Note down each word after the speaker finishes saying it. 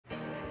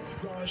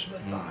Raj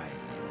Mathai,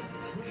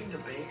 moving the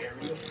Bay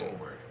Area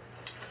forward.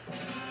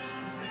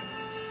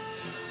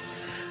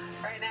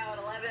 Right now at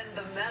 11,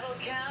 the medal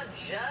count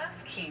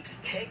just keeps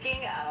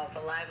ticking up. A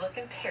live look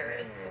in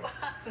Paris.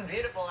 It's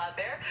beautiful out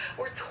there,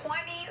 where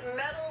 20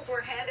 medals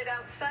were handed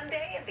out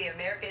Sunday, and the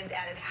Americans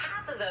added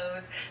half of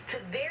those to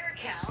their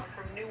count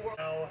from New World.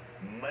 Now,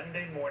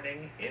 Monday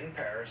morning in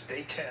Paris,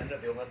 day 10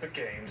 of the Olympic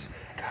Games.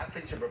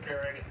 Athletes are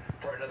preparing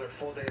for another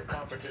full day of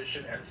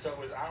competition, and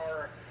so is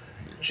our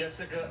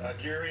Jessica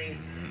Aguirre,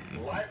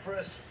 live for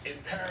us in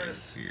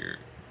Paris.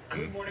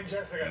 Good morning,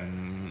 Jessica.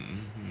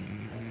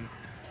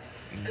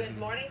 Good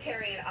morning,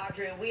 Terry and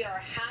Audrey. We are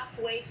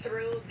halfway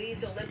through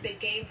these Olympic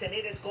Games, and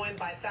it is going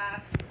by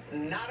fast.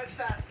 Not as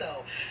fast,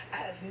 though,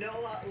 as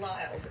Noah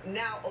Lyles,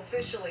 now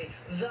officially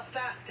the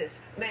fastest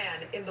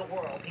man in the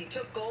world. He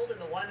took gold in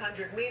the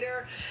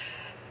 100-meter,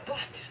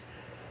 but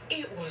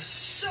it was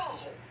so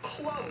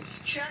close.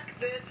 Check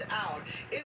this out.